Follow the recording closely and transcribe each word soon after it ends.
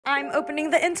I'm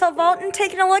opening the Intel Vault and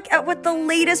taking a look at what the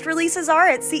latest releases are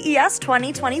at CES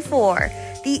 2024.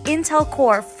 The Intel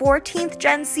Core 14th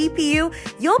Gen CPU,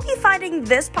 you'll be finding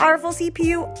this powerful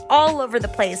CPU all over the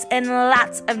place in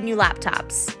lots of new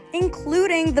laptops,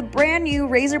 including the brand new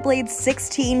Razer Blade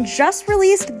 16 just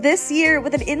released this year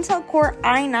with an Intel Core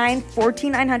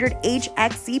i9-14900HX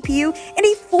CPU and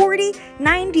a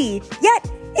 4090, yet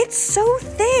it's so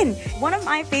thin. One of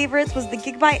my favorites was the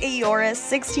Gigabyte Aorus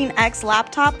 16X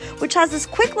laptop, which has this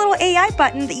quick little AI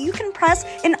button that you can press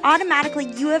and automatically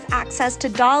you have access to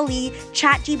DALL-E,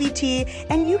 ChatGPT,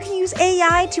 and you can use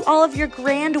AI to all of your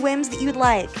grand whims that you'd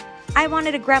like. I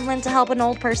wanted a gremlin to help an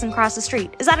old person cross the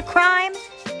street. Is that a crime?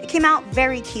 It came out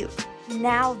very cute.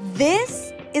 Now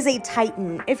this is a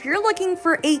Titan. If you're looking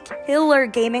for a killer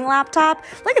gaming laptop,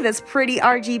 look at this pretty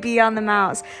RGB on the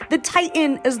mouse. The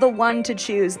Titan is the one to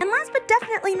choose. And last but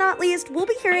definitely not least, we'll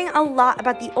be hearing a lot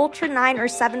about the Ultra 9 or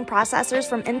 7 processors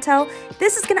from Intel.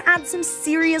 This is gonna add some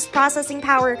serious processing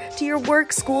power to your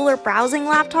work, school, or browsing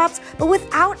laptops, but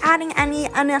without adding any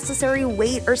unnecessary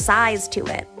weight or size to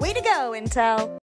it. Way to go, Intel!